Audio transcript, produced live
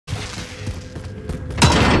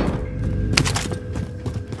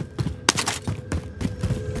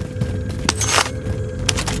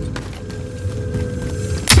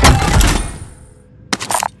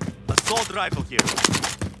rifle here.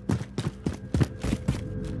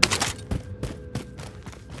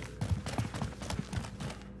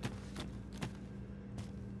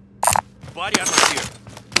 Body armor here.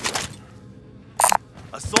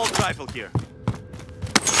 Assault rifle here.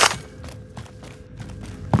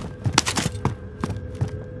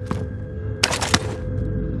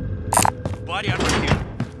 Body armor here.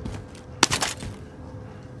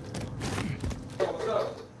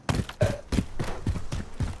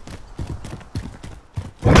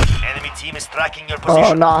 Enemy team is tracking your position.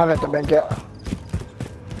 Oh no, I haven't to make it.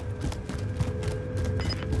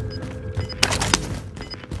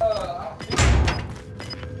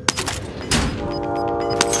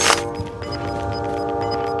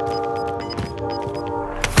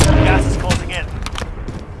 Gas is closing in.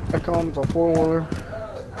 Here comes a 4-wheeler.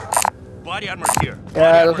 Body armor here.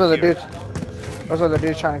 Yeah, those are the dudes. Those are the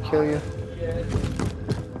dudes trying to kill you.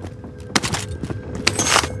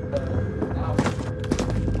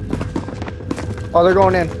 Oh, they're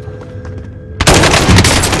going in.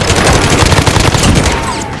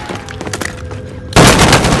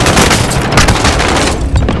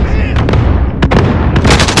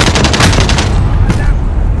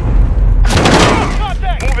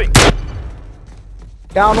 Moving.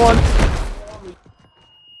 Down one.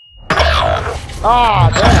 Ah,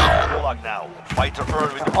 damn. Gulag now. Fight to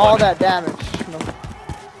earn with the All money. that damage. No.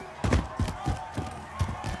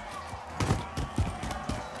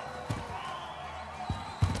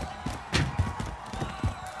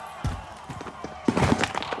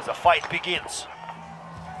 The fight begins.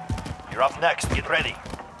 You're up next. Get ready.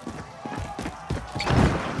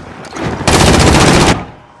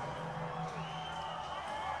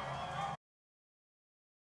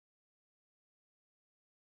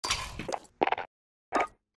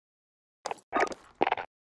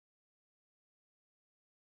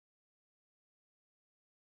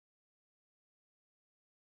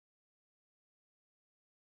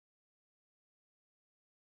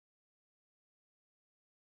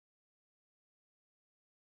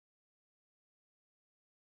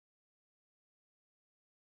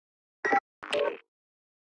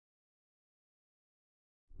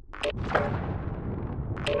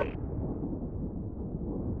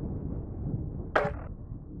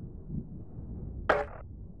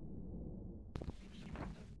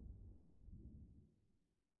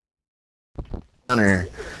 Hunter.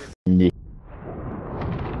 He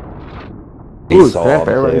Ooh, saw crap, him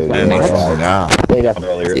everybody's too, got yeah. lights. Yeah. They got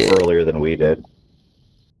earlier than we did.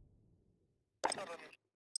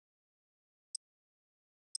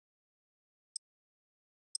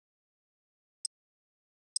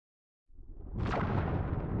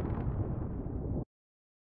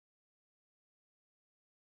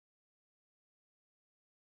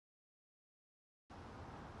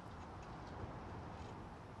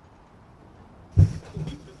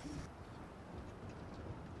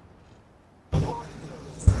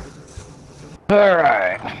 all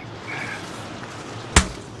right.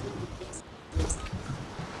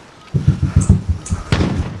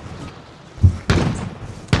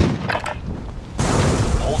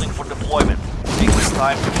 Holding for deployment. Take this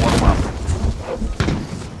time to warm up.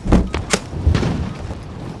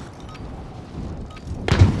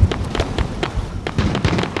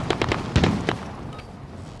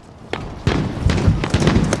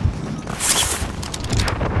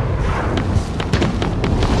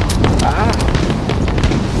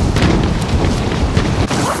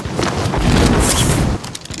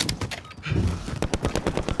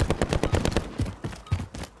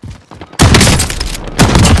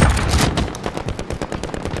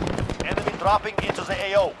 Enemy dropping into the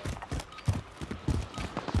AO.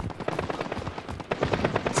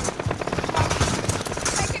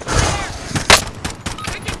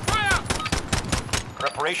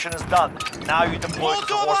 Preparation is done. Now you deploy to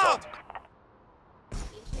the war zone.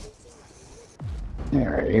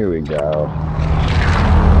 Alright, here we go.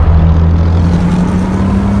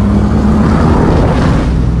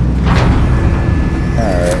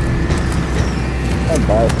 Alright. At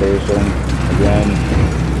buy station again.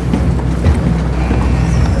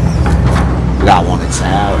 We got one that's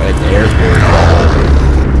out at the airport.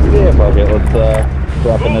 Yeah, fuck it, let's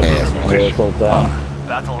drop in this vehicle down.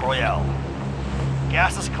 Battle Royale.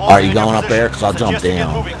 Gas is closing. Are you in your going up there? position. 'Cause I'll jump Suggest you get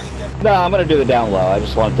down. moving. No, I'm gonna do the down low. I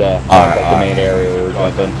just want to Alright, the main area we were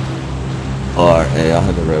jumping. Alright, hey, I'll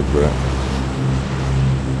hit the road, bro.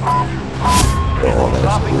 Oh, that's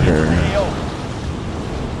Dropping into weird. the AO.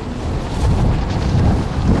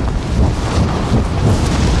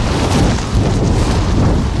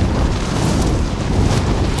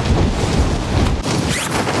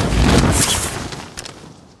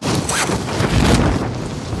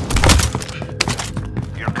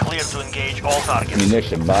 Clear to engage all targets.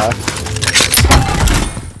 Munition box.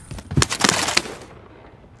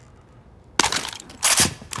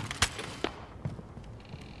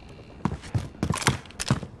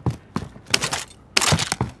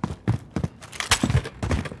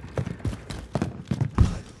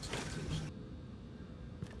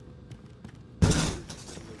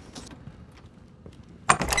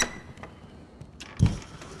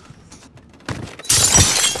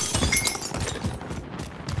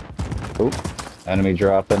 Oop. Enemy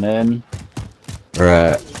dropping in.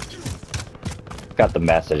 Right. Got the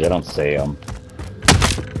message. I don't see him.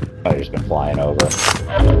 Might have just been flying over.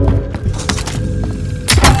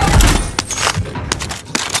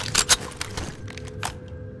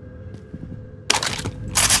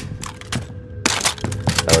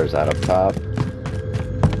 Where's that up top?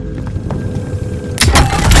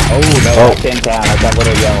 Oh, no, that's in town. That's that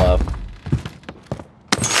little yellow.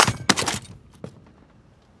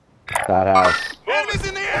 That house. Enemies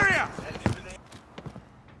in the area!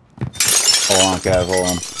 Hold on, Kev, hold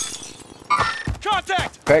on.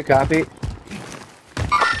 Contact! Okay, copy.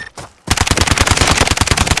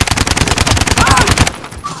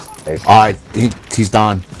 Alright, he's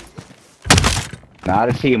done. Not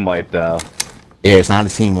a team wipe, though. Yeah, it's not a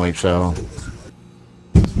team wipe, so.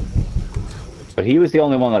 But he was the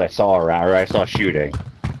only one that I saw around, or I saw shooting.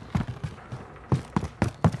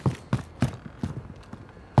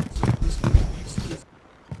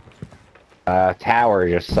 Tower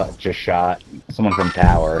just shot. Someone from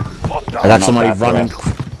Tower. I got somebody running.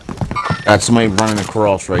 Got somebody running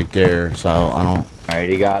across right there, so I don't. Alright,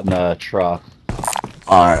 he got in the truck.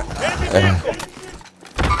 Alright.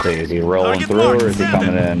 So is he rolling through, or is he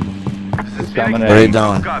coming in? He's coming in. What are they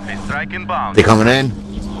doing? They coming in?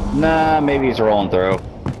 Nah, maybe he's rolling through.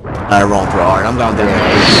 Alright, rolling through. Alright, I'm going down there.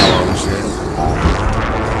 Yellow and shit.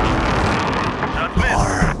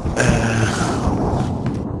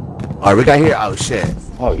 Alright, we got here. Oh shit.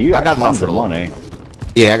 Oh, you I got enough for the the money.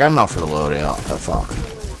 Yeah, I got enough for the loadout. Oh, fuck.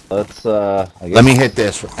 Let's Let me hit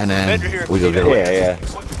this and then we go get it. Yeah.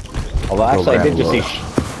 Although actually, I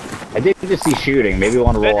did just see shooting. Maybe we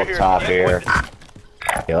want to roll up top here.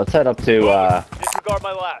 Yeah, let's head up to. Disregard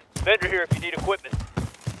my last. Vendor here if you need equipment.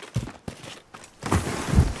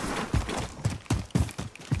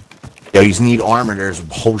 Yo, you need armor. There's a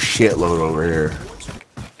whole shitload over here.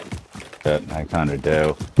 I kind of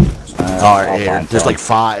do. Alright, yeah. There's like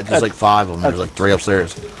five. There's like five of them. There's like 3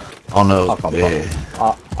 upstairs. Oh no. Yeah.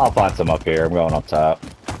 I'll find some up here. I'm going up top.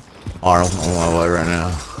 Arnold, I'm on my way right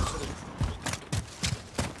now.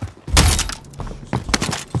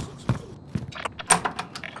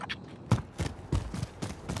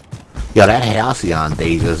 Yo, that Halcyon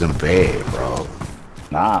Days isn't bad, bro.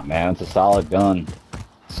 Nah, man, it's a solid gun.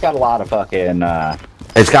 It's got a lot of fucking.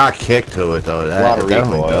 It's got a kick to it though. That a lot of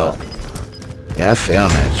definitely recoil. does. Yeah, I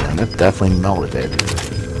found that shit. That definitely melted that dude.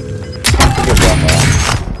 It's a good run, though.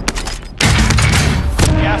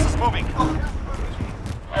 Gas is moving.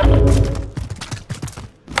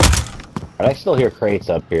 But I still hear crates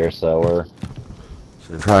up here, so we're.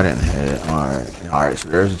 So try didn't hit it. Alright, so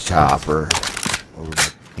there's a chopper. Over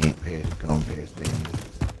the paint past, going past the end.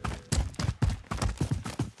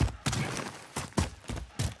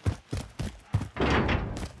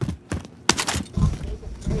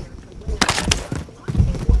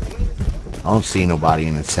 I don't see nobody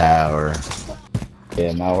in the tower.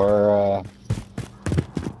 Yeah, now we're.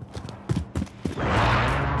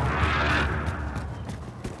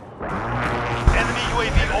 Enemy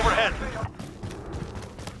UAV overhead.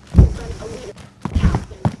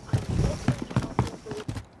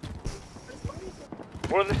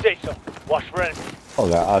 We're in the safe zone. Watch for enemies. Oh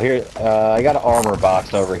god! Oh here, I got an armor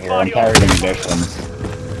box over here. I'm carrying munitions.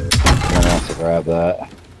 Someone wants to grab that.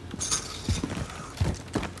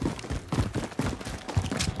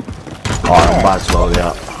 Alright, I'm about to load it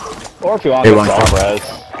up. Or if you want to get self-res,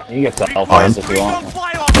 you can get self-res if you want.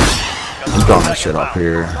 I'm throwing that shit up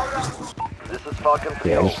here. This is Falcon 3.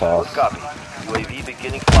 Yeah, just toss. Good copy. UAV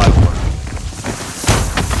beginning flyover.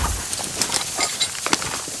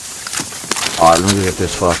 Alright, let me get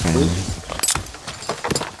this fucking.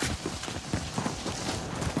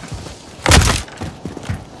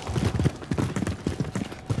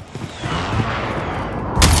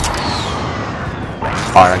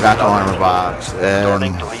 Alright, I got the armor box.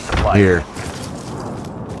 Starting to resupply. Here.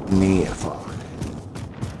 Me, fuck.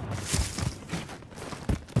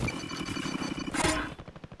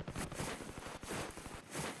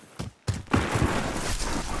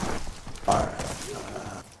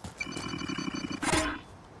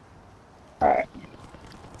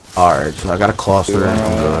 Alright, so I got a cluster.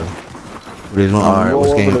 I'm good. Alright,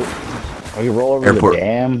 what's game? We roll over Airport. the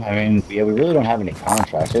dam. I mean, yeah, we really don't have any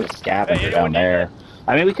contracts. There's a scavenger down there.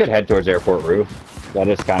 I mean, we could head towards airport roof. That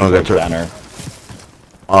is kind of the center.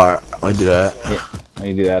 Alright, let me do that. Yeah, when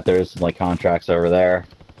you do that, there's like contracts over there.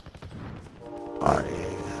 Alright.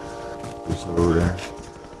 Just over there.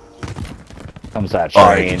 Comes that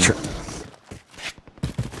train. Alright.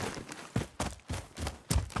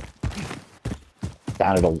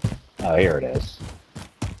 Down at a... Oh, here it is.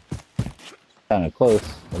 Kind of close.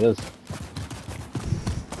 It is.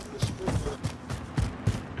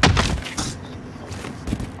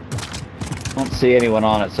 Don't see anyone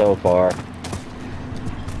on it so far.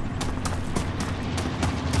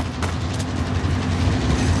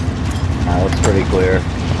 That looks pretty clear.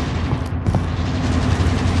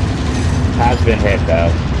 Has been hit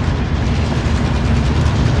though.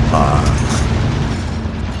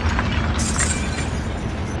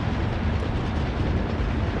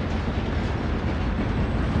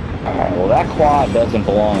 Alright, well that quad doesn't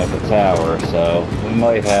belong at the tower, so we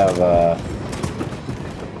might have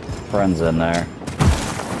friends in there.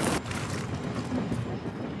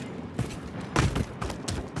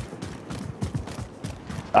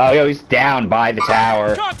 Oh, yo, he's down by the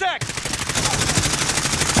tower. Contact!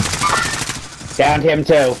 Downed him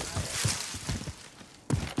too.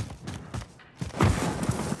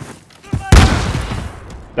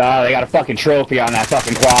 Oh, they got a fucking trophy on that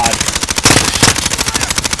fucking quad.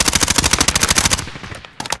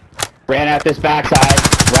 Ran out this backside.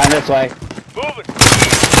 Ran this way. Moving!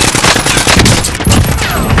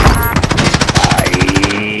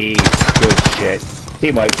 Nice. Good shit.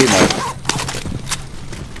 Team wipe, team wipe.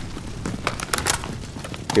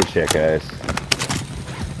 Good shit, guys.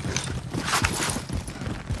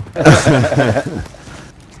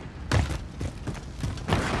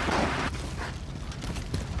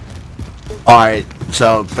 Alright,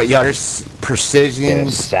 so, but yeah, there's precision,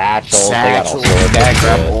 satchels, satchels, they got all sorts of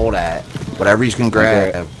grab shit. all that. Whatever you can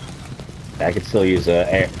grab. I could still use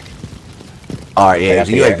a... Alright, yeah, got there's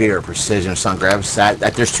a the UAV or precision, son, grab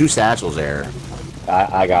there's 2 satchels there.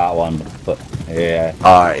 I got one, but yeah.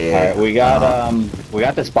 Alright, yeah. Alright, we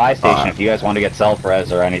got the spy station if you guys want to get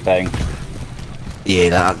self-res or anything.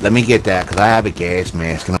 Yeah, let me get that, because I have a gas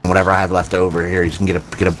mask, and whatever I have left over here, you can get a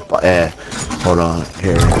hold on,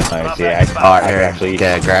 here. Alright, yeah, Alright, I here, actually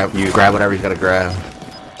grab whatever you gotta grab.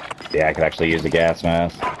 Yeah, I could actually use the gas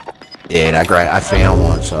mask. Yeah, I found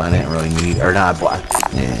one, so I didn't really need, or not, but,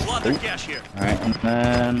 yeah. Alright, and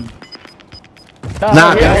then...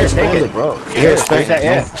 Nah, here, spend it, bro. Here, spend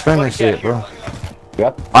that shit, bro.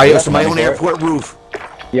 Yep. Alright, yo, somebody on the airport roof.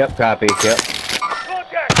 Yep, copy, yep.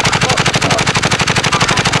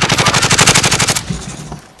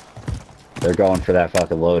 They're going for that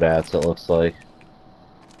fucking loadouts, it looks like.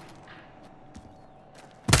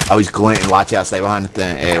 Oh, he's glinting. Watch out, stay behind the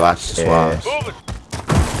thing. Hey, watch the swabs. Moving!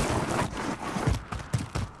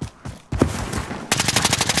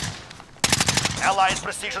 Allied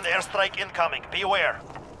precision airstrike incoming. Be aware.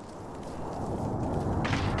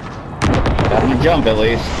 Got him to jump at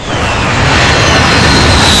least.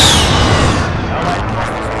 Allied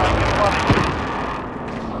cluster strike incoming.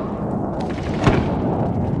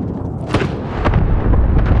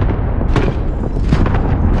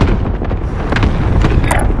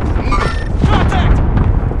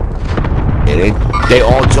 Yeah, they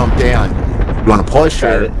all jump down. You want to push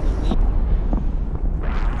or?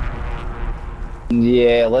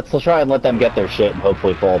 Yeah, let's try and let them get their shit and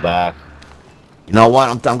hopefully fall back. You know what?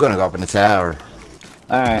 I'm gonna go up in the tower.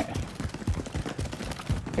 Alright.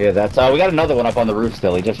 Yeah, that's we got another one up on the roof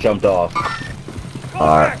still, he just jumped off.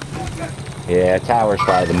 Alright. Yeah, tower's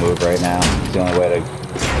probably the move right now. It's the only way to...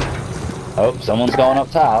 Oh, someone's going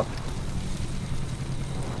up top.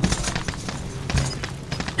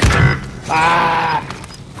 Ah!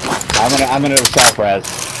 I'm gonna self-res.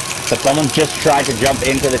 But someone just tried to jump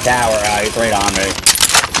into the tower. He's right on me.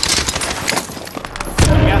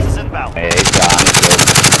 Gas is inbound. Hey, John.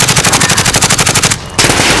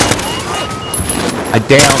 I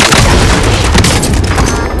downed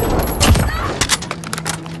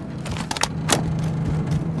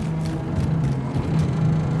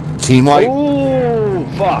him. Team wipe. Ooh,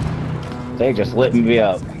 fuck. They just lit me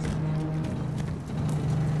up.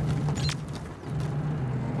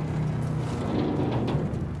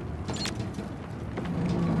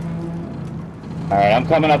 Alright, I'm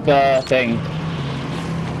coming up the thing.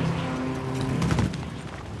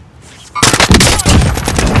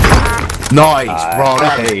 Nice, bro.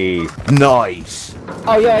 Hey. Nice.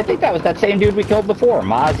 Oh yeah, I think that was that same dude we killed before.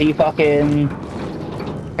 Mozzie fucking...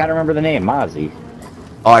 Can't remember the name. Mozzie.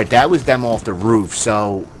 Alright, that was them off the roof,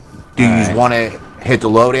 so... Do you want to hit the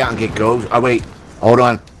loadout and get goes? Oh, wait. Hold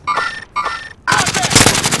on.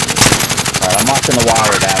 watching the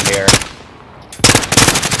wire down here.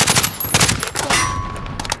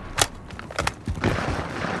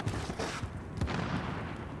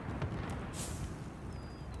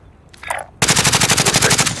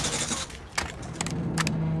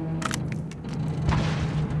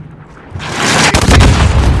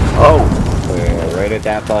 Oh! Yeah, right at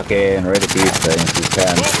that fucking, right at these things, you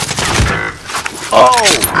can. Oh!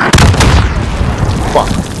 Fuck.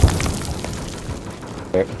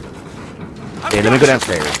 There. Hey, let me go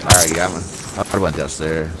downstairs. Alright, you got one. I went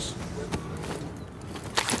downstairs.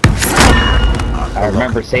 I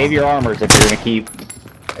remember, save your armors if you're gonna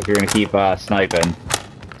keep sniping.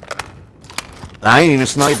 I ain't even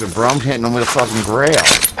sniping, bro. I'm hitting them with a fucking grail.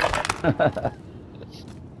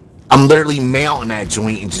 I'm literally melting that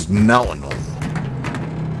joint and just melting them.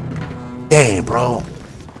 Damn, bro.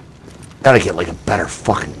 Gotta get like a better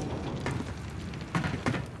fucking...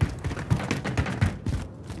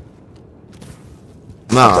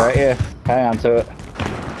 No. Right, yeah. Hang on to it.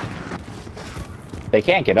 They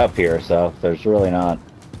can't get up here, so there's really not...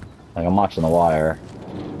 Like, I'm watching the wire.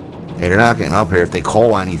 Hey, they're not getting up here. If they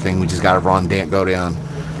call anything, we just gotta run, go down.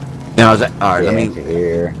 Now, is that... Alright, let me...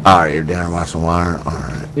 Here. Alright, you're down watching the wire.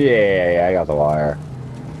 Alright. Yeah, I got the wire.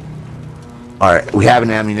 Alright, we have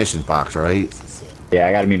an ammunition box, right? Yeah,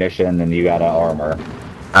 I got ammunition, and you got armor.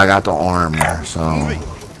 I got the armor, so...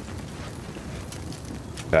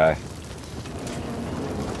 Okay.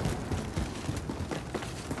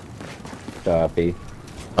 Copy.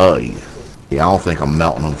 Oh, yeah. Yeah, I don't think I'm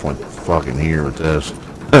melting them from fucking here with this.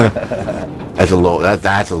 That's a little...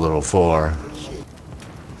 That's a little far.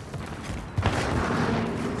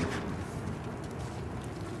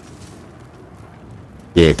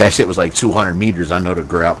 Yeah, if that shit was like 200 meters, I know the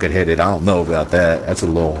grout could hit it. I don't know about that. That's a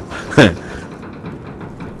little...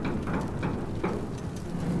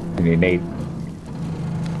 I mean, they...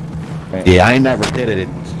 Yeah, I never did it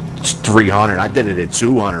at 300. I did it at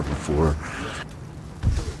 200 before.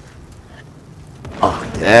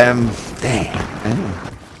 Oh, damn.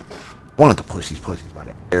 I wanted to push these pussies by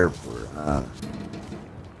the airport.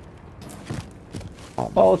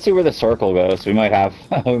 Well, let's see where the circle goes. We might have...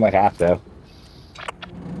 we might have to.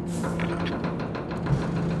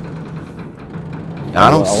 I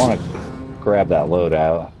want to grab that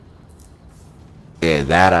loadout. Yeah,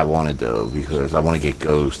 that I want to do because I want to get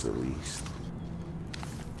Ghost at least.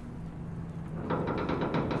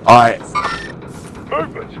 Alright.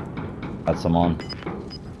 Movement. That's someone.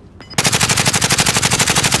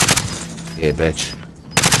 Yeah, bitch.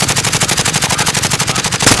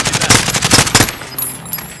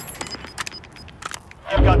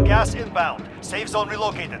 You've got gas inbound. Safe zone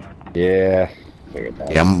relocated. Yeah. Figured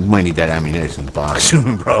that. Yeah, I might need that ammunition box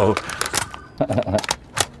soon, bro.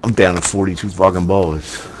 I'm down to 42 fucking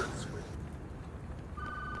bullets.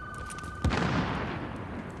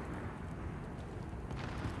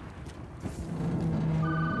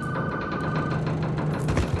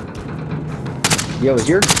 Yo, is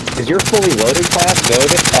your fully loaded class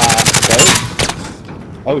Ghost?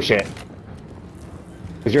 Oh shit.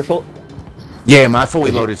 Is your full? Yeah, my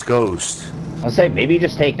fully loaded's Ghost. I'll say maybe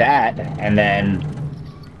just take that and then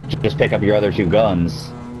just pick up your other two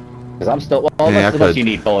guns. Because I'm still. Well, unless you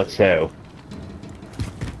need bullets too.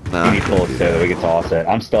 Nah, you need bullets too. We can toss it.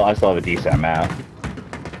 I still have a decent amount.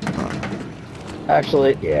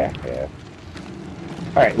 Actually, yeah.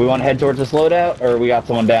 All right, we want to head towards this loadout, or we got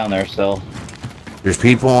someone down there still. There's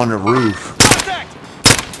people on the roof.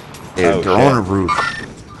 Yeah, they're on the roof.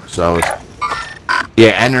 So it's...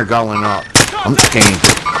 Yeah, and they're going up.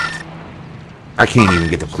 I can't even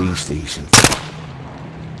get the police station.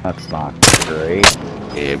 That's not great.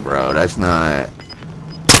 Yeah, bro, that's not...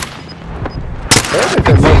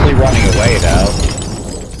 They're mostly running away, though.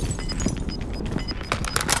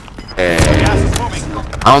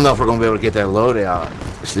 I don't know if we're going to be able to get that loadout.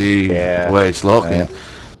 See the way it's looking.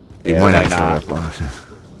 You might not.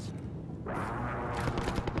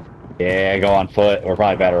 Yeah, go on foot. We're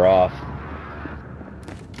probably better off.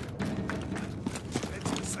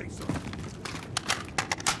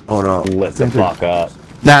 Hold on. Lift the fuck up.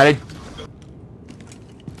 Nah, they...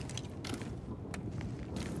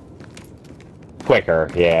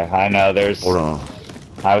 Quicker, yeah. I know there's... Hold on.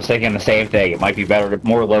 I was thinking the same thing. It might be better,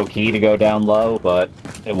 more low-key to go down low, but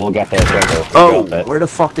we'll get there quicker. Oh, where the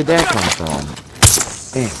fuck did that come from?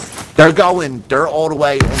 Damn. They're all the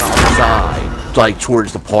way on the other side, like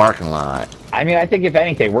towards the parking lot. I mean, I think if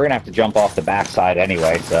anything, we're gonna have to jump off the backside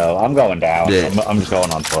anyway, so I'm going down. Yeah. I'm just going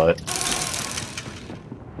on foot.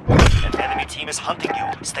 An enemy team is hunting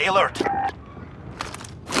you. Stay alert.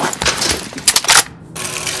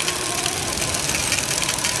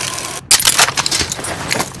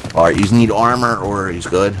 Alright, you need armor or he's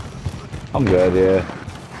good? I'm good, yeah.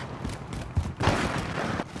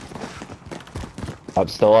 I'm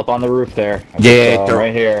still up on the roof there. Yeah,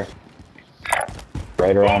 right here.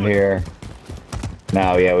 Right around here.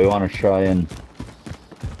 Now, yeah, we want to try and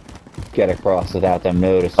get across without them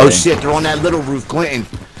noticing. Oh shit, they're on that little roof, Clinton.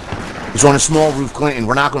 He's on a small roof, Clinton.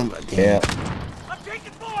 We're not gonna... Yeah. I'm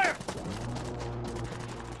taking fire!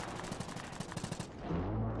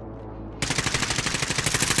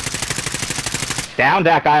 Down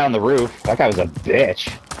that guy on the roof. That guy was a bitch.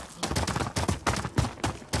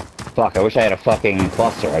 Fuck, I wish I had a fucking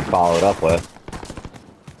cluster I'd follow it up with.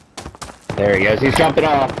 There he goes, he's jumping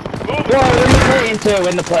off. Whoa, in the plane too,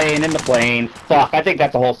 in the plane. Fuck, I think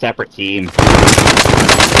that's a whole separate team. I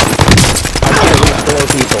think there's 4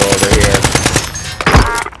 people over here.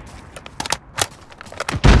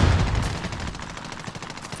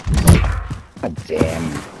 God damn.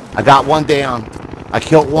 I got one down. I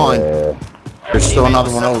killed one. There's still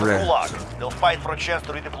another one over there. They'll fight for a chance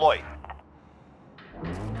to redeploy.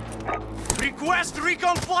 Request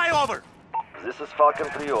recon flyover! This is Falcon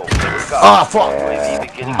 3-0. Oh, fuck!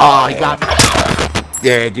 Oh, he got me.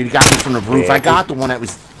 Yeah, dude, he got me from the roof. I got the one that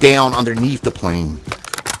was down underneath the plane.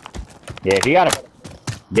 Yeah, if you gotta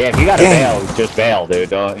bail, just bail,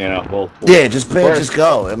 dude. Don't, you know, yeah, just bail, just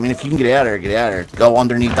go. I mean, if you can get out of there, get out of there. Go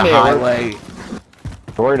underneath the highway.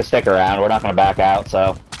 We're gonna stick around. We're not gonna back out,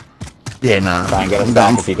 so. Yeah, nah. Try and get us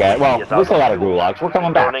back if you can. Well, there's a lot of gulags. We're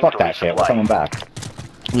coming back. Fuck that shit. We're coming back.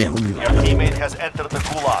 Yeah, your teammate has entered the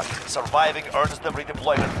gulag. Surviving earns them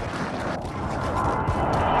redeployment.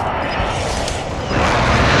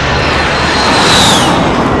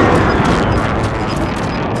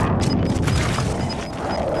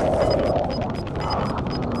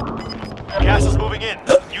 Gas is moving in.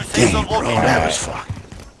 You safe zone located. That was fuck.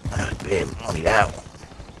 That was bad money, that one.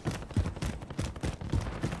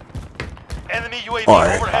 Enemy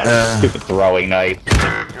UAV overhead. Stupid throwing knife.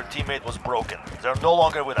 Your teammate was broken. They're no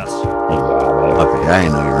longer with us. Okay, I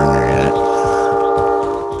didn't know you were in there yet. I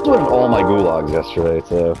was doing all my gulags yesterday,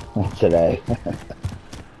 too. Today.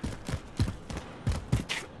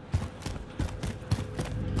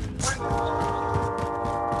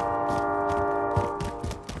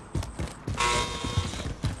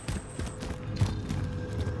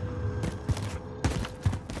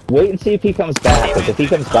 Wait and see if he comes back, because if he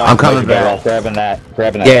comes back, I'm coming back. Grabbing that.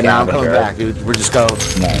 Yeah, now I'm coming back, dude. We're just going.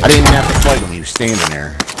 Nice. I didn't even have to fight him. He was standing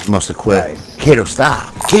there. He must have quit. Nice. Kato,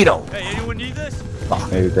 stop. Kato. Hey, anyone need this?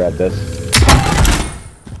 Maybe grab this.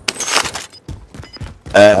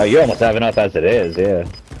 You almost have enough as it is, yeah.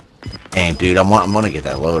 And dude, I'm gonna get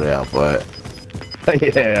that loadout, but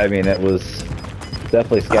yeah, I mean it was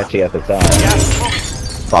definitely sketchy at the time.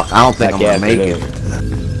 Fuck, I don't think I'm gonna make it.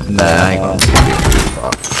 Nah, I ain't gonna make it.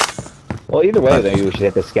 Fuck. Well, either way, then we should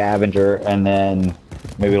hit the scavenger, and then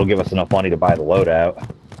maybe it'll give us enough money to buy the loadout.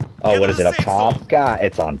 Oh, what is it up top? God,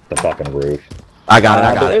 it's on the fucking roof. I got it.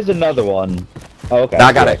 I got it. There's another one. Oh, okay.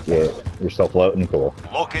 I got it. Yeah, you're still floating. Cool.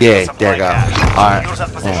 Yeah, there you go. All right.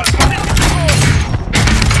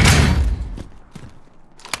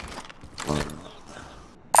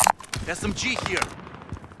 SMG here.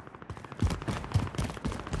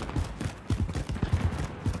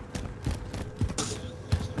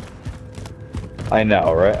 I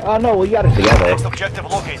know, right? Oh no, we got it together. Next objective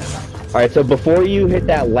located. All right, so before you hit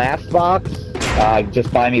that last box,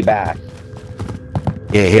 just buy me back.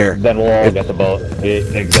 Yeah, here. Then we'll all get the boat.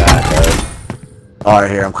 Exactly. All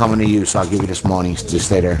right, here. I'm coming to you, so I'll give you this money. Just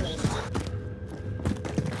stay there.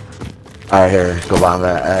 All right, here. Go buy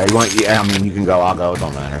that. You want? Yeah, I mean, you can go. I'll go. It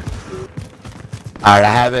don't matter. All right,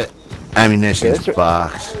 I have it. Ammunition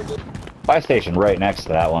box. Buy station right next to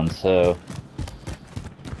that one, so.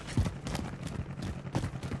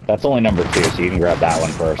 That's only number 2, so you can grab that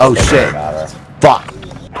one first. Oh shit! Fuck!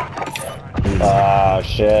 Oh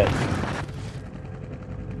shit!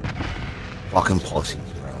 Fucking pussy,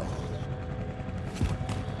 bro.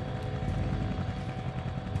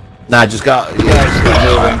 Nah, just got.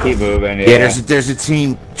 Yeah, just keep moving. Yeah, yeah there's a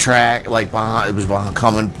team track like behind. It was behind,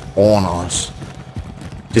 coming on us.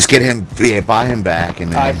 Just get him. Yeah, buy him back,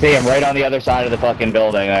 and then. I see him right on the other side of the fucking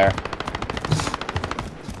building there.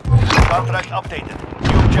 Contract updated.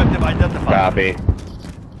 Objective identified. Copy.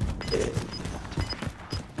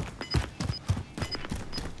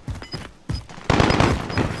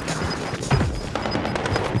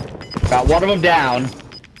 Got one of them down. Oh,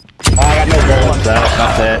 I got no bullets.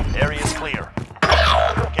 That's it. Area is clear.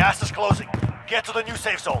 Gas is closing. Get to the new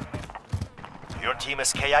safe zone. Your team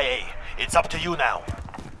is KIA. It's up to you now.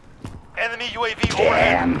 Enemy UAV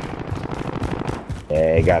overhead.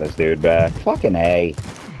 Yeah, he got his dude back. Fucking A.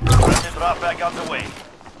 Drop back out the way.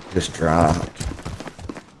 Just dropped.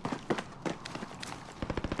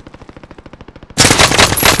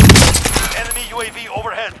 Enemy UAV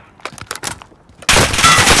overhead.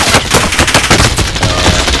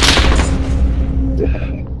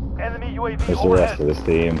 Enemy UAV There's the overhead. rest of this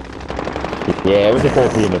team. Yeah, it was a full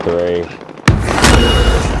team of 3.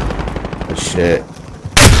 Oh, shit.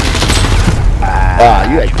 Ah,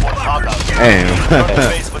 you had... Damn.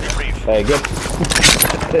 Hey, good.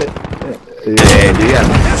 Yeah, dude, you had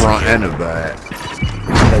the front and the back.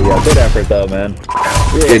 Hey, yeah, good effort though, man.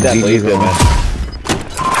 Yeah, Good definitely GG, good, man.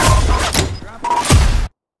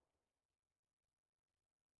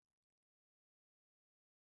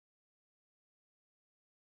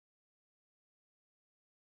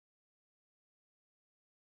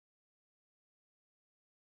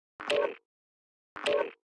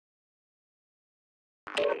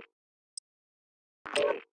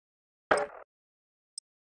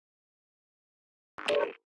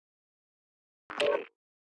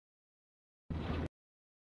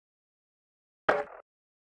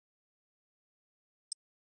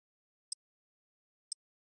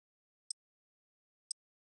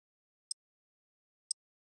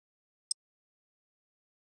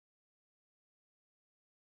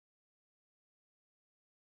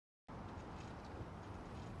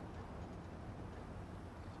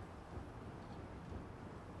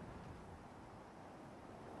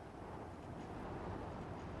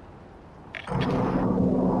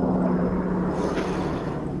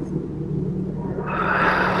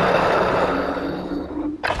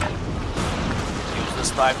 Use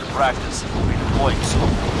this time to practice. Redeploying soon.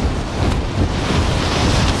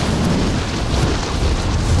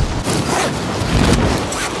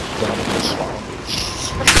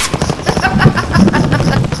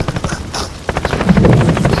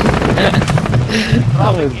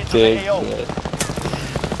 That was Into the big. AO.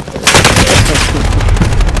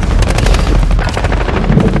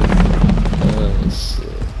 Oh shit.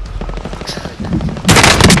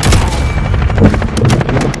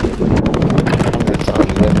 I'm gonna tell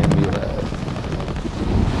you, let me do that.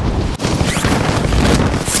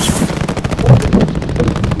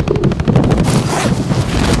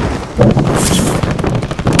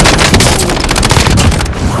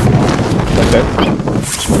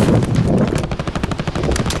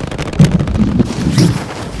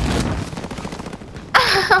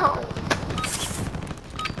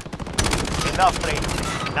 Enough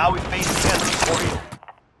training. Now we face the enemy for real.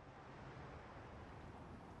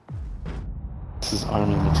 This is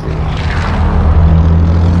army material.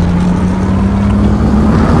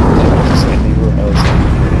 Just anywhere else.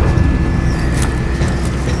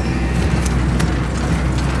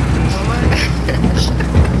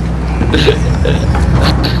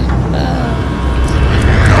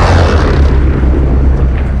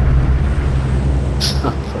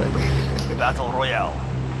 Battle Royale.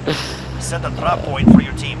 Set a drop point for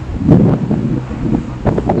your team.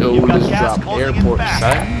 Yo, You've we got just gas dropped closing in airport fast.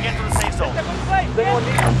 shot. Get to the safe zone.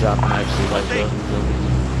 I'm dropping actually like buildings.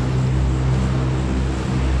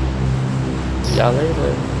 See y'all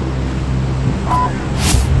later.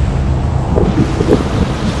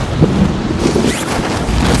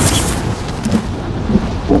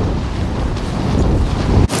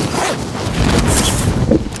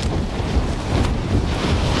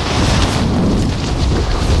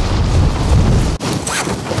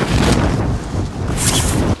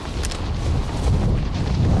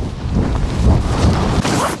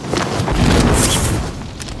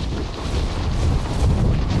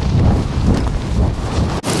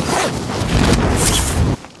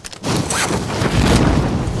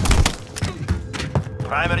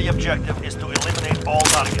 Primary objective is to eliminate all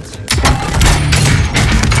targets.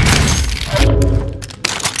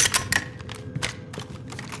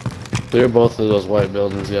 Clear both of those white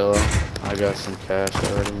buildings yellow. I got some cash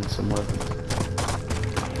already and some weapons.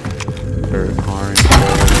 Or orange,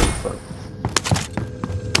 whatever the fuck.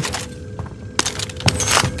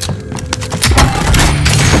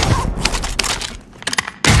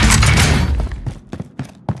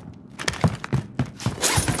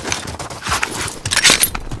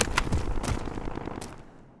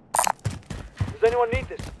 Does anyone need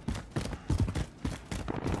this?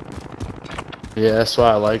 Yeah, that's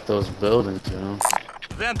why I like those buildings, you know.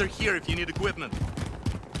 Vendor here if you need equipment.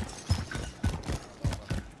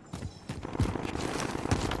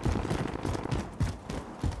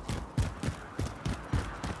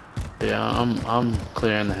 Yeah, I'm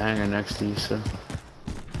clearing the hangar next to you, so.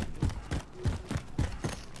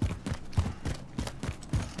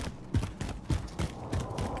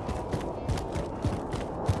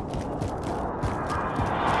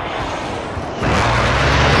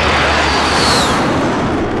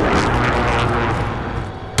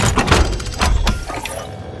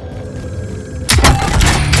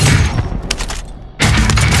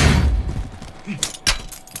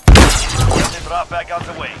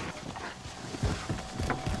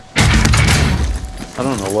 I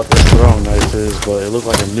don't know what this throwing knife is, but it looked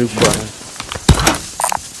like a nuke button.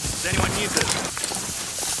 Does anyone need this?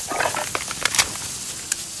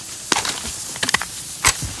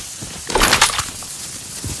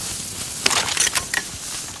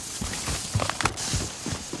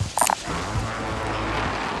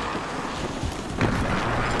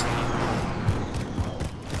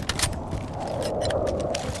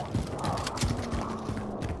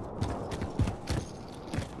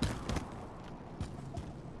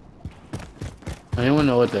 Anyone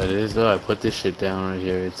know what that is though? I put this shit down right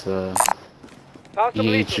here. It's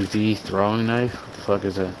EHD throwing knife. What the fuck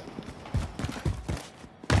is that?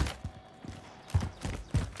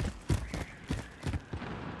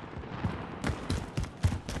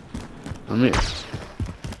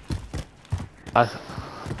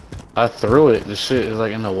 I threw it. The shit is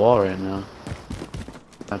like in the wall right now.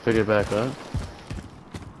 Can I pick it back up?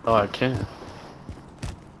 Oh, I can.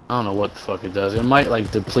 I don't know what the fuck it does. It might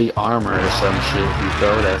like deplete armor or some shit if you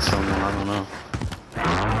throw it at someone. I don't know.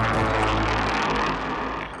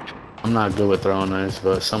 I'm not good with throwing knives,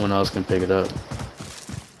 but someone else can pick it up.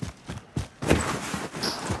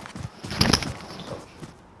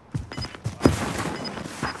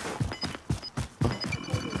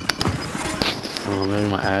 Oh, maybe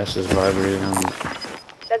my ass is vibrating on me.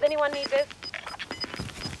 Does anyone need this?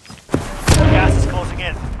 Gas is closing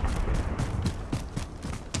in.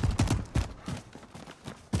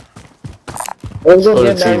 Let's Go go to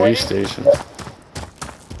get that TV one. station.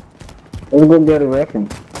 Let's go get a weapon.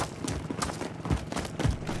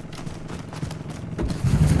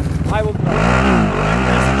 I will.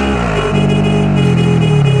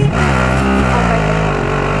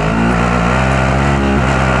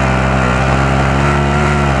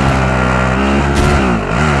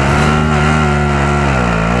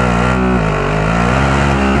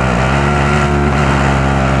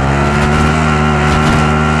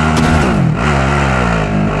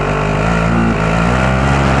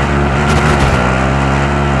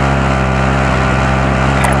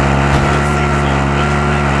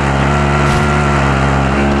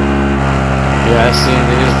 Yeah, I seen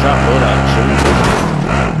they just dropped loadout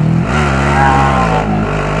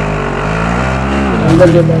I'm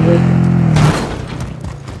gonna get that weapon.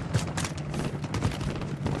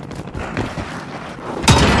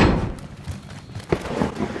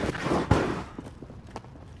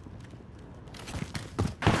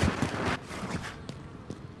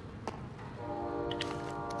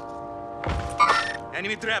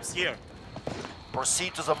 Enemy traps here.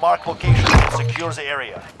 Proceed to the marked location and secure the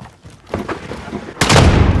area.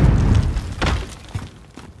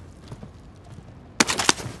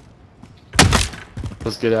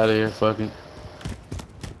 Let's get out of here, fucking.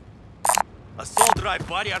 Assault drive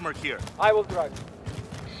body armor here. I will drive.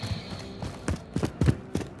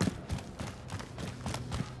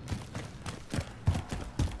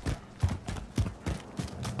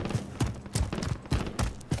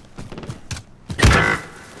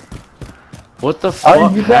 What the How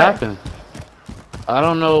fuck did you die? happened? I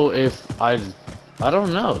don't know if I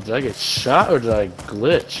don't know. Did I get shot or did I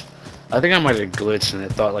glitch? I think I might have glitched and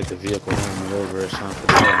it thought like the vehicle ran me over or something.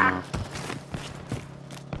 I don't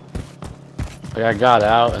know. Like I got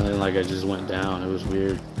out and then like I just went down. It was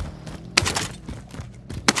weird.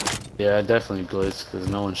 Yeah, I definitely glitched because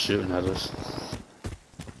no one's shooting at us.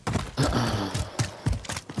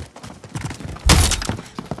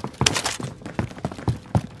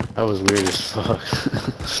 That was weird as fuck.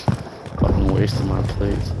 Fucking wasted my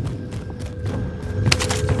plates.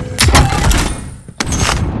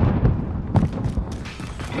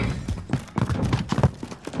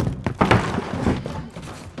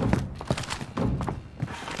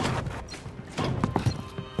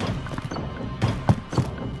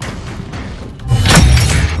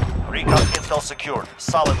 Recon intel secured.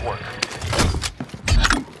 Solid work.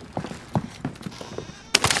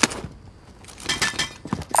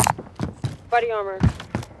 Body armor.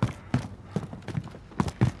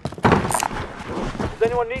 Does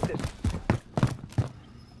anyone need this?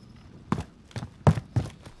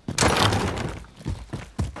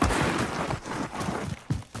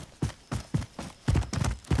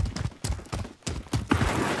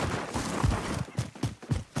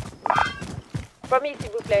 Permis,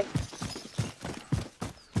 s'il vous plaît.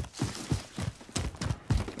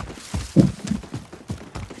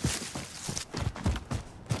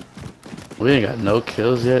 We ain't got no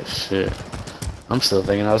kills yet? Shit. I'm still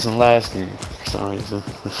thinking I was in the last game. For some reason.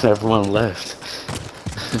 Everyone left.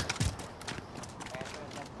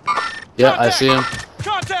 Yeah, I see him.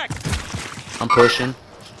 Contact! I'm pushing.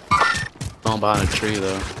 Going behind a tree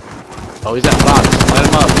though. Oh, he's at box. Let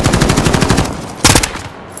him up.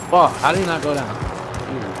 Fuck, how did he not go down?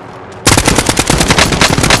 here.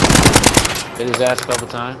 Hit his ass a couple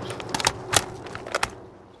times.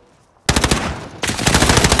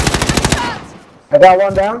 I got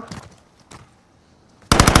one down.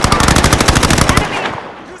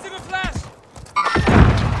 Using a flash.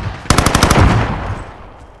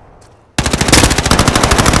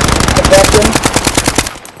 I got him.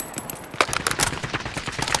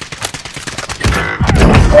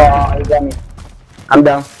 Oh, he got me. I'm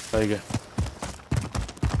down. There you go.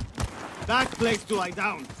 That place to lie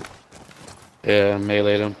down. Yeah,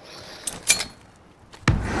 meleeed him.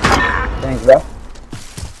 Thanks, bro.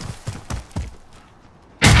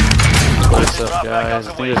 What's up, guys? I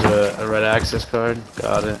think there's a red access card.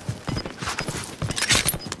 Got it.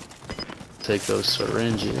 Take those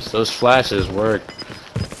syringes. Those flashes work.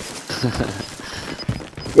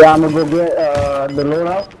 Yeah, I'm gonna go get the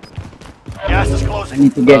loadout. Gas is I closing.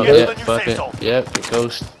 need to get Get to this. the new Fuck safe it. zone. Yep, the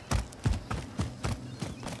ghost.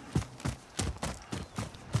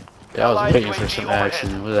 Yeah, I was waiting for some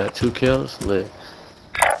action. Was that 2 kills? Lit.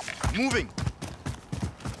 Moving.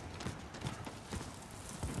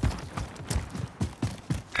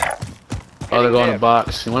 Oh, they're going to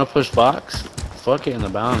box. You want to push box? Fuck it in the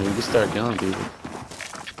boundary. You can start killing people.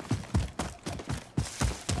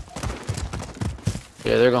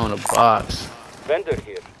 Yeah, they're going to box. Vendor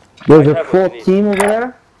here. There's a full team over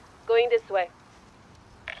there. Going this way.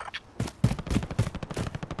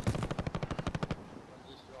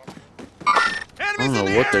 I don't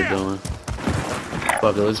know what they're doing.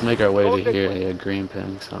 Fuck it, let's make our way to here. Yeah, green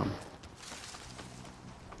ping, so.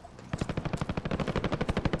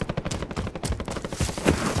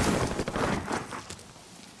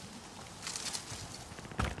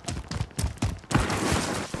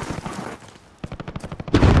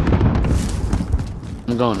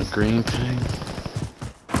 I'm going to green ping.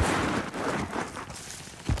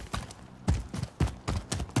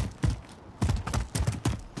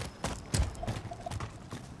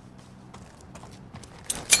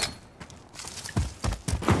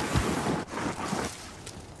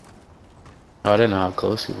 Oh, I didn't know how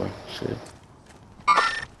close you were. Shit.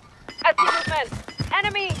 I see movement.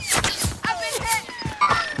 Enemy. I've been hit.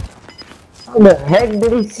 How the heck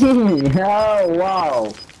did he see me? Oh,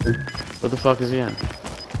 wow. What the fuck is he in?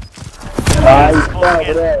 He's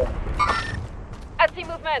over there. I see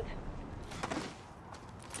movement.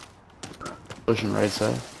 Pushing right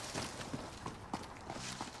side.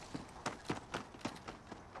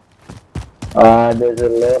 There's a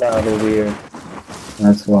loadout over here.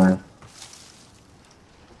 That's why.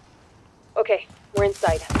 Okay, we're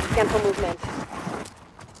inside. Scan for movement.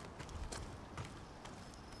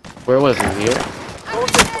 Where was he? Here?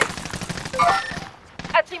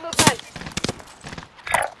 I see movement.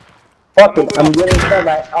 Fuck it, I'm getting shot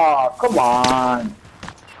by. Oh, come on.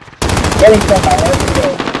 Getting shot by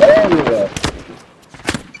everywhere.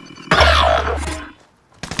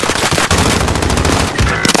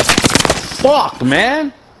 Fuck,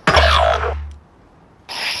 man!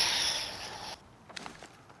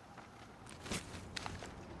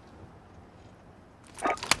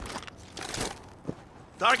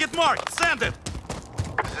 Target marked. Send it.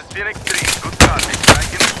 This is Phoenix 3. Good copy.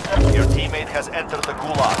 Your teammate has entered the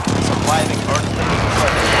gulag. Surviving earns the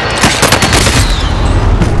credit.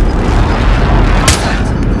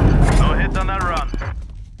 No hit on that run.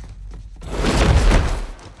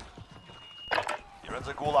 You're in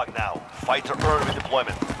the gulag now. Fight to earn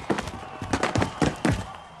redeployment.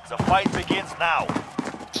 The fight begins now.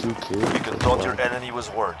 2 kills. You can taunt your enemy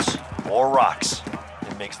with words or rocks.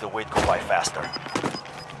 It makes the wait go by faster.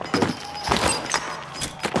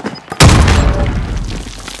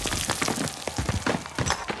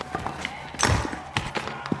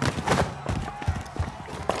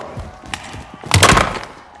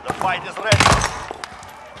 The fight is ready.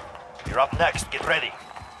 You're up next. Get ready.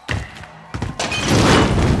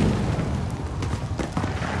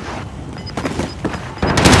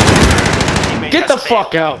 Get the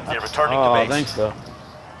fuck out! They're returning Oh, to base. thanks though.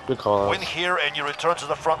 Good call Win out. here and you return to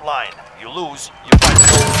the front line. You lose, you fight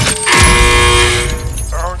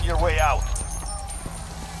to earn your way out.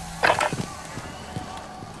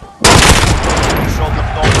 Show them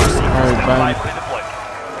no mercy. Alright, bye. Live redeployment.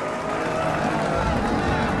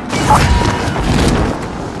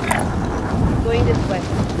 Going this way.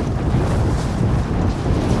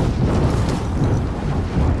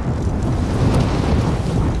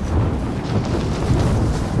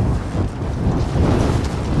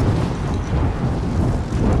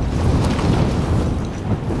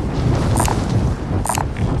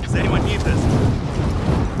 Does anyone need this?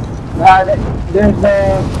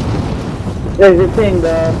 There's the thing,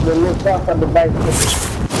 the little stuff on the bike.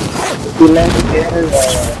 We land together,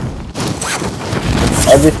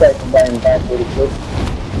 I just like to buy that really quick.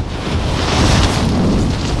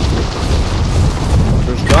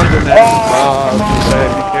 There's guns in there. Say,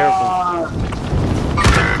 be careful.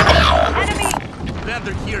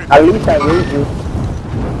 Lander here. At least I raised you.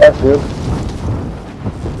 That's good.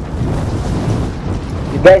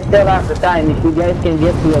 You guys still have the time. If you guys can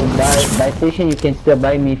get to a buy station, you can still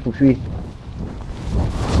buy me for free.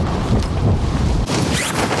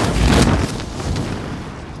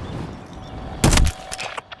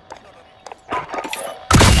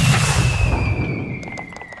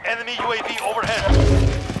 Enemy UAV overhead.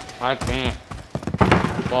 I can't.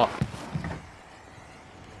 Fuck.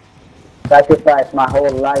 Sacrifice my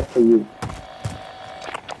whole life for you.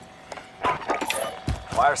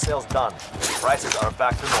 Fire sales done. Prices are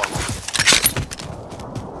back to normal.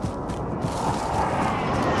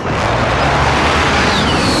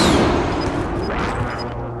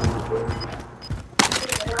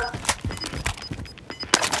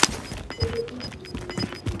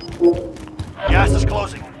 Gas is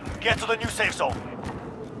closing. Get to the new safe zone.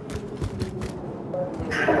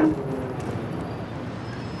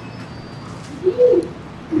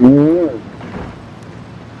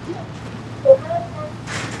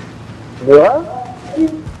 Quoi?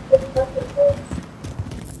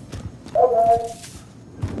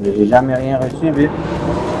 J'ai jamais rien reçu, vite.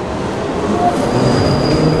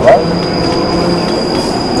 Ouais.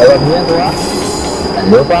 Ça va bien, toi?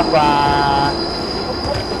 Allô, papa?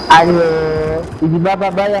 Allô? Tu dis bye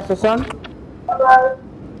bye à ce son?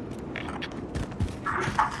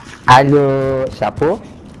 Allô, chapeau?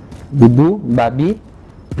 Doudou, Babi?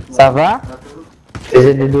 Ça va?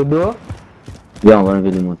 Faisais des dodo? Viens, on va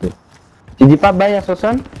enlever le moteur. Tu dis pas bye à ce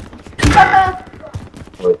son?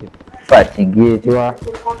 Ouais. Fatigué, tu vois.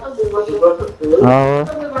 Oh.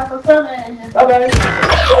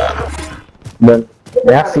 Bon.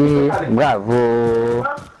 Merci. Bravo.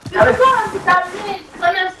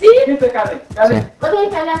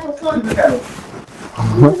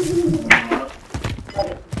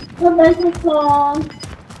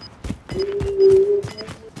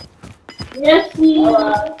 Merci.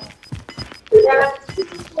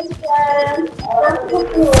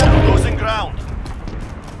 Losing ground.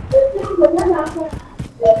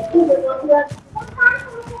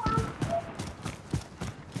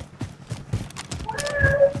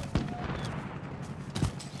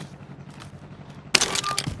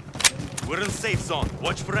 We're in safe zone.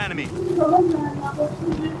 Watch for enemy.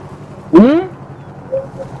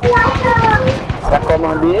 T'as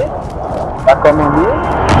commandé? T'as commandé?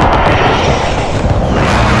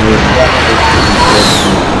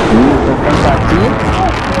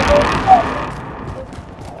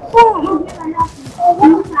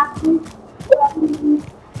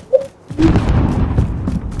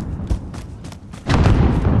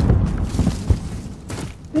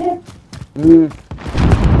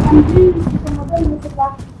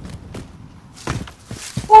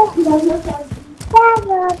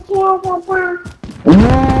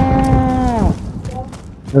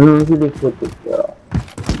 Non, j'ai des photos.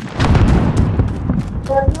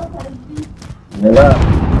 Mais là,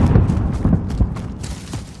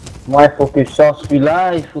 moi il faut que je sorte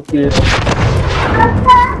celui-là, il faut que...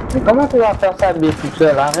 Mais comment tu vas faire ça bien tout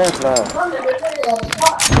seul? Arrête là.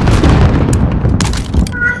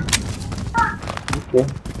 Ok.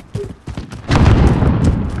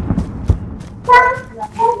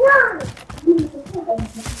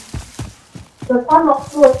 Je peux pas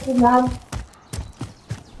morceau au final.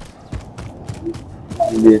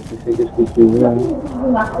 Tu fais qu'est-ce que tu veux.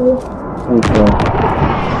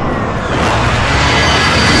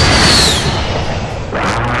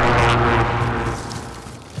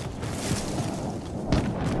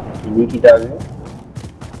 Tu dis qui t'a vu?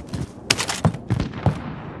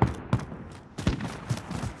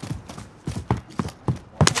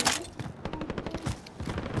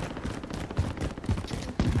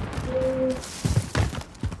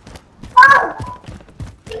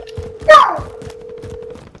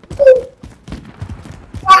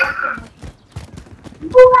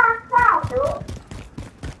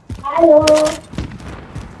 Allô?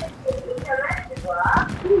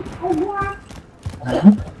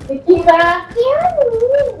 C'est qui va?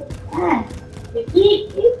 C'est qui?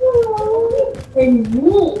 C'est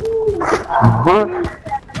nous.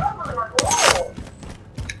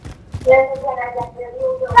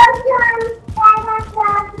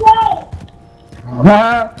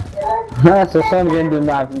 Ce son vient de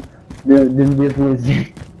ma vie, de me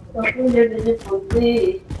déposer.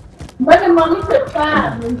 Moi, je m'en occupe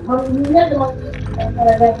pas. Je m'en occupe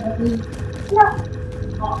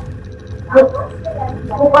pas.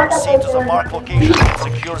 Proceed to the marked location and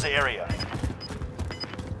secure the area.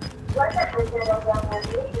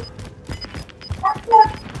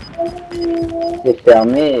 C'est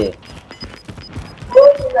fermé.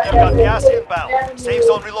 You've got gas inbound. Safe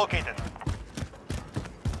zone relocated.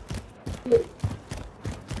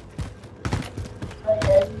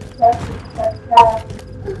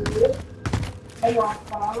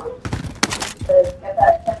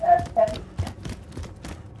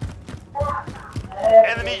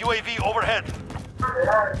 Enemy UAV overhead.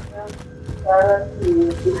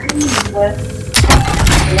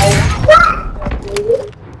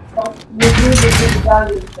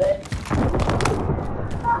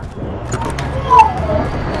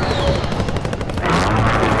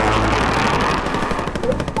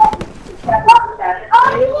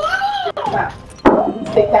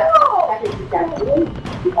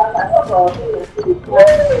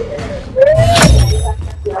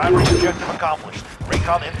 Primary objective accomplished.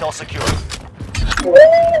 Recon intel secure.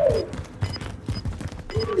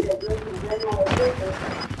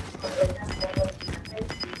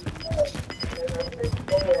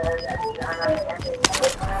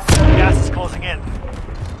 Gas is closing in.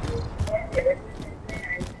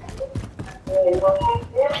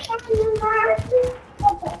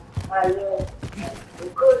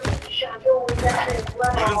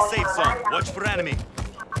 You're in safe zone. Watch for enemy.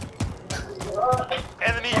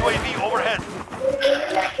 Enemy UAV overhead.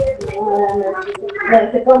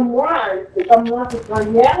 C'est comme moi, c'est comme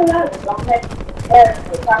hier, là. En fait,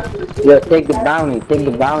 Yo, take the bounty, take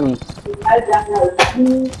the bounty.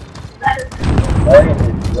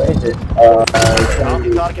 Where is it? Bounty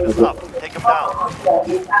target is up. Take him down.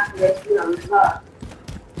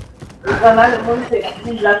 Vraiment, le monde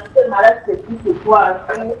s'explique, là, tout est malade, c'est tout, c'est quoi?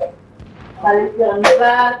 Ça les fait un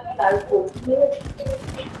vague, ça le copier.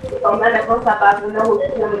 Comment la réponse à parvenir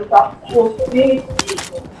aussi, on est sorti aussi.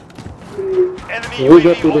 Enemy Can we go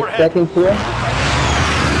UAV to the overhead. second floor?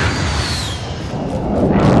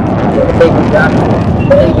 Take the grab,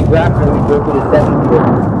 and we go to the second floor.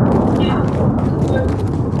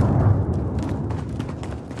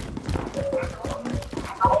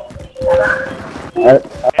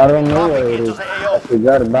 I don't know where it is. I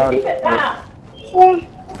forgot about it.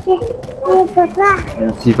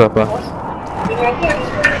 Merci, papa.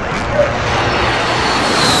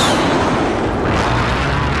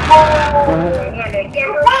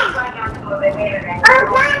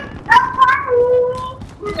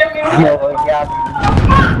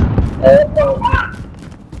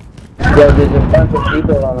 Yo, there's a bunch of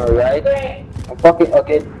people on the right. I'm fucking,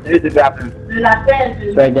 okay, there's the bathroom.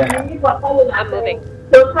 It's right there. I'm moving.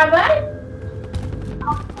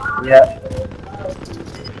 Yeah.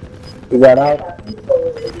 You got out?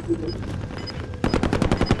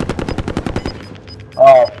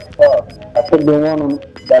 Oh, fuck. I put the one on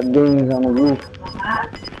that building is on the roof.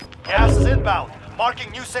 Gas is inbound.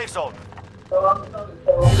 Marking new safe zone.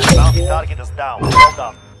 Bounty target is down. Well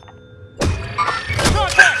done.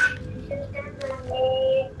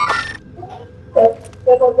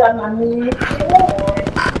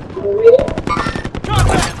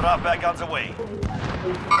 Drop back on the way.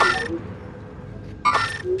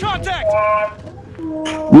 Contact!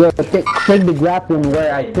 Yeah, take the grappling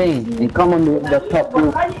where I think and come on the top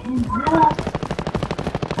roof.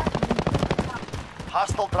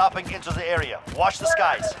 Hostile dropping into the area. Watch the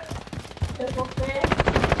skies.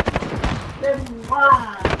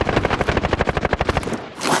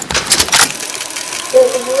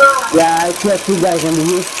 Yeah, I see two guys on the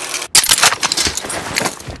roof.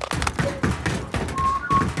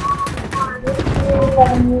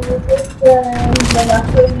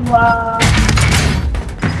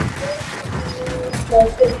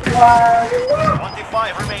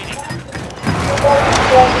 $25 remaining.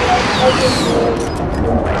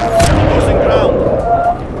 Losing ground.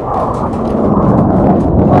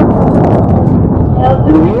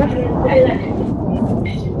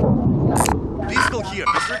 Pistol here.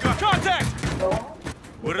 Disregard. Contact!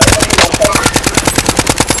 We're in safe zone.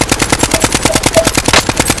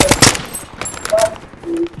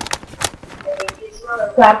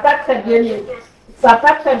 Ça n'a pas très bien été. Ça n'a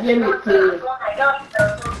pas très bien été.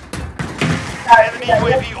 Enemy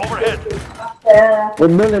UAV overhead. What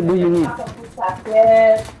bullet do you need?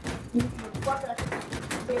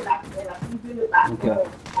 Okay.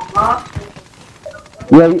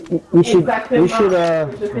 Yeah, we should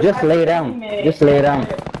just lay down. Just lay down.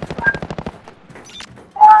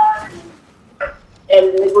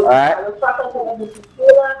 Alright.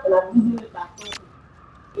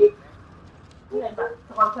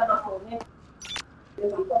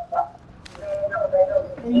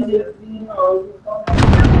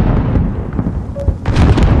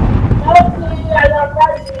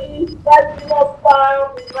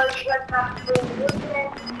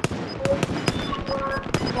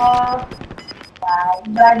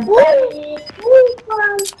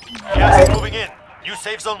 Gas is moving in. New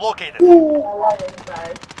safe zone located.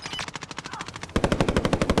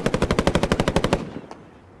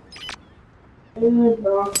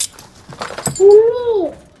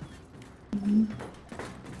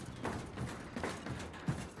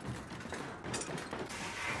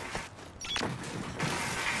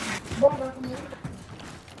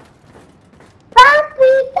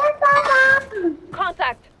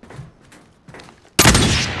 Contact.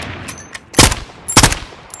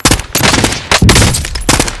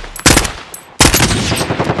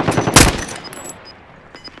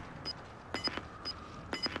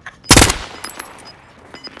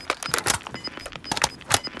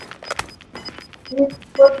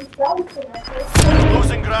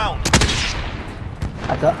 Losing ground.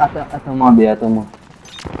 Attends-moi, B, attends-moi.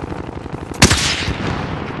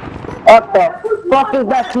 What the fuck is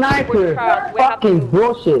that sniper? Fucking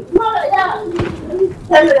bullshit.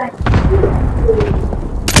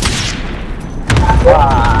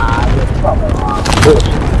 Ah, this fucking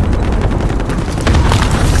bullshit.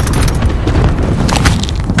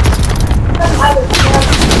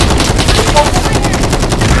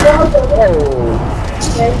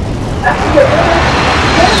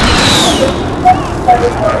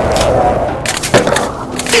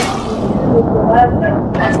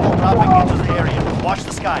 Hostile dropping into the area. Watch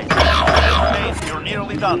the sky. 10 remains. You're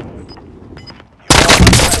nearly done.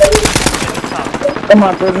 Come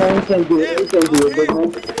on, big man, you can do it. You can do it, big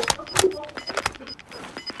man.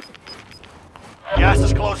 Gas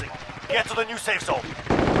is closing. Get to the new safe zone.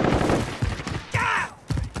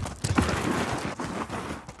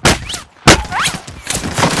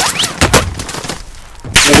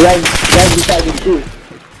 Right beside the two.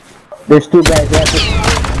 There's two guys right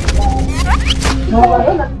there.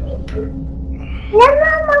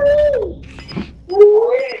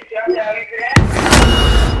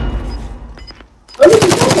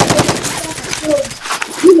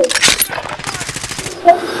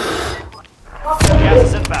 Gas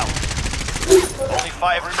is inbound. Only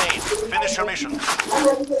 5 remain. Finish your mission.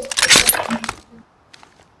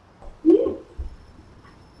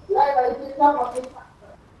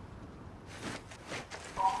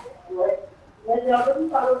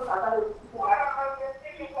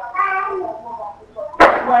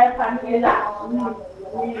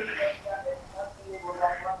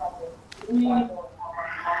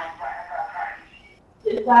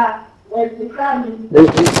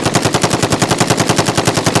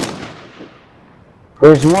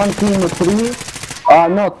 There's one team of 3.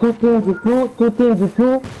 No, 2 teams of 2, 2 teams of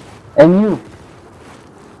 2, and you.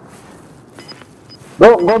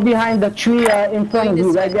 Go behind the tree in front of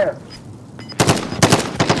you, right there.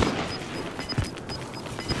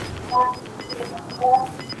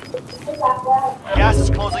 Gas is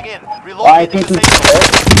closing in. I Relocating think the it's safe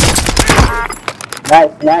zone.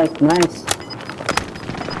 nice.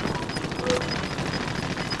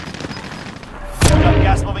 Got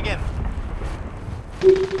gas moving in.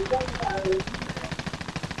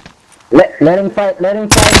 Let him fight. There's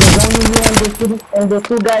only you and the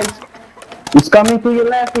two guys. He's coming to your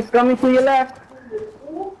left.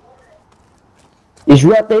 He's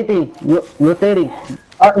rotating. Rotating.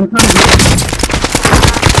 In front of you.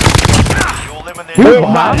 You eliminated Big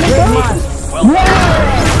one. man. Well done.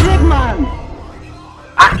 Yeah, big man.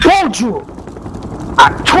 I told you.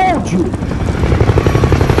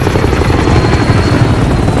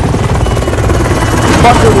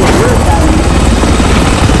 Fuck it, it's good, man.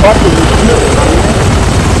 Fuck it, it's good, man.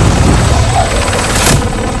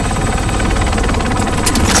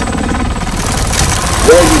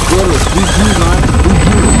 Yeah, you did it. GG, man. GG.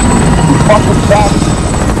 You fucking proud of you.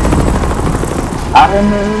 I don't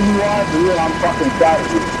know who you are, but yeah, I'm fucking proud of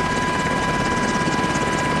you.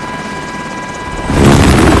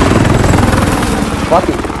 Fuck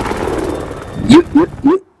it.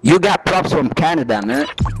 You got props from Canada, man.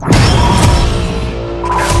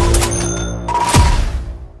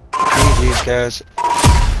 GG's, guys.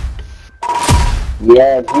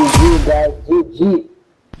 Yeah, GG, guys. GG.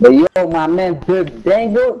 But yo, my man, Dirk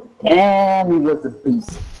Dangle, damn, he was a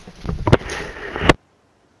beast.